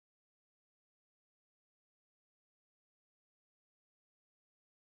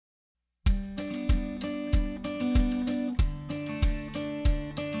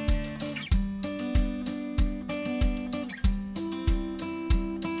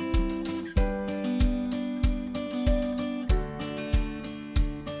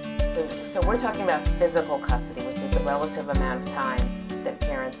So we're talking about physical custody, which is the relative amount of time that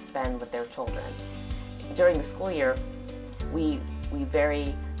parents spend with their children. During the school year, we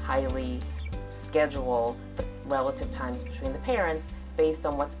very highly schedule the relative times between the parents based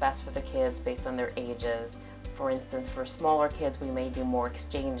on what's best for the kids, based on their ages. For instance, for smaller kids, we may do more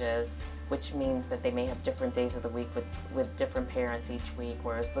exchanges, which means that they may have different days of the week with different parents each week,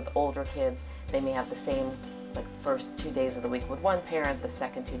 whereas with older kids, they may have the same, like, first 2 days of the week with one parent, the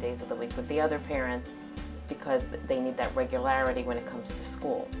second 2 days of the week with the other parent, because they need that regularity when it comes to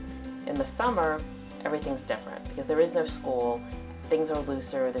school. In the summer, everything's different because there is no school, things are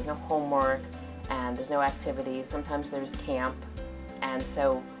looser, there's no homework, and there's no activities. Sometimes there's camp, and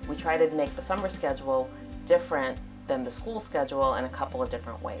so we try to make the summer schedule different than the school schedule in a couple of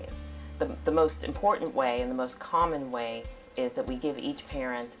different ways. The most important way and the most common way is that we give each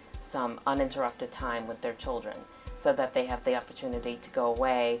parent some uninterrupted time with their children so that they have the opportunity to go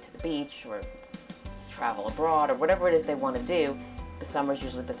away to the beach or travel abroad or whatever it is they want to do. The summer is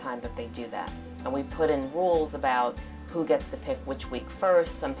usually the time that they do that. And we put in rules about who gets to pick which week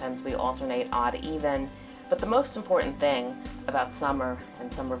first. Sometimes we alternate odd, even. But the most important thing about summer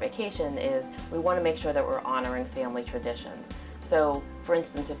and summer vacation is we want to make sure that we're honoring family traditions. So, for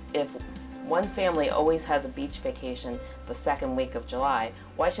instance, if one family always has a beach vacation the second week of July,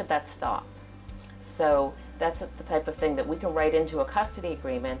 why should that stop? So that's the type of thing that we can write into a custody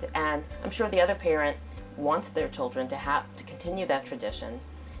agreement, and I'm sure the other parent wants their children to continue that tradition,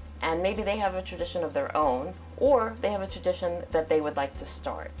 and maybe they have a tradition of their own, or they have a tradition that they would like to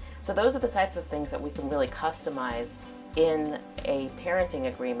start. So those are the types of things that we can really customize in a parenting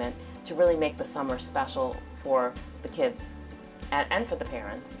agreement to really make the summer special for the kids and for the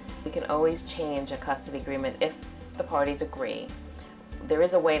parents. We can always change a custody agreement if the parties agree. There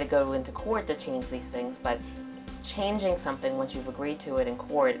is a way to go into court to change these things, but changing something once you've agreed to it in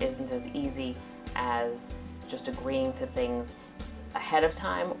court isn't as easy as just agreeing to things ahead of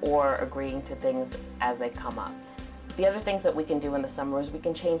time or agreeing to things as they come up. The other things that we can do in the summer is we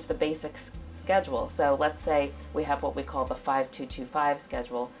can change the basic schedule. So let's say we have what we call the 5-2-2-5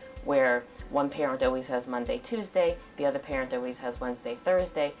 schedule, where one parent always has Monday, Tuesday, the other parent always has Wednesday,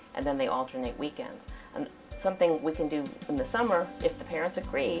 Thursday, and then they alternate weekends. And something we can do in the summer, if the parents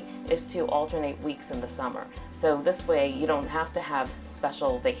agree, is to alternate weeks in the summer. So this way you don't have to have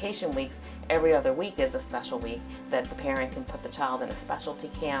special vacation weeks. Every other week is a special week that the parent can put the child in a specialty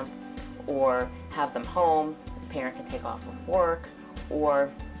camp or have them home. The parent can take off of work, or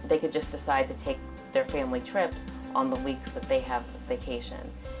they could just decide to take their family trips on the weeks that they have vacation.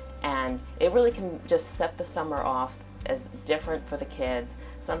 And it really can just set the summer off as different for the kids,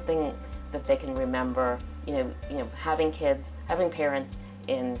 something that they can remember. You know, having parents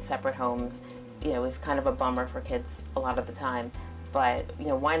in separate homes, is kind of a bummer for kids a lot of the time. But,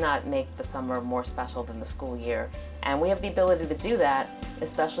 why not make the summer more special than the school year? And we have the ability to do that,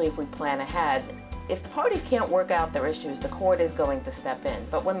 especially if we plan ahead. If the parties can't work out their issues, the court is going to step in.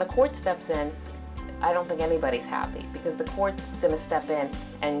 But when the court steps in, I don't think anybody's happy, because the court's going to step in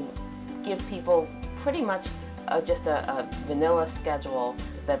and give people pretty much just a vanilla schedule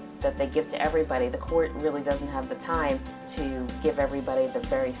that they give to everybody. The court really doesn't have the time to give everybody the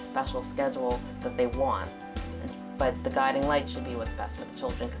very special schedule that they want. But the guiding light should be what's best for the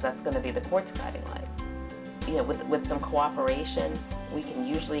children, because that's going to be the court's guiding light. With some cooperation, we can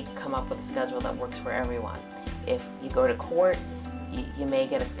usually come up with a schedule that works for everyone. If you go to court, you may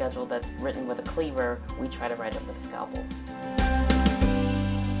get a schedule that's written with a cleaver. We try to write it with a scalpel.